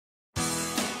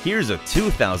Here's a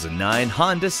 2009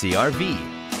 Honda CR-V.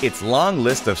 Its long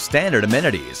list of standard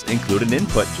amenities include an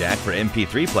input jack for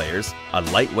MP3 players, a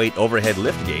lightweight overhead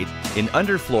liftgate, an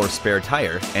underfloor spare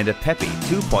tire, and a peppy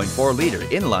 2.4-liter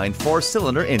inline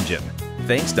 4-cylinder engine.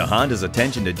 Thanks to Honda's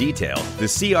attention to detail, the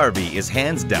CR-V is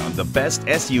hands down the best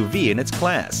SUV in its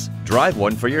class. Drive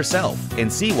one for yourself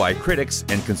and see why critics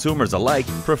and consumers alike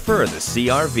prefer the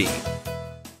CR-V.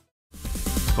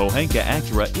 Pohanka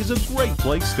Acura is a great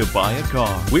place to buy a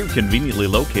car. We're conveniently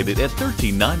located at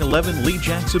 13911 Lee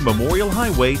Jackson Memorial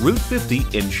Highway, Route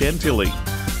 50 in Chantilly.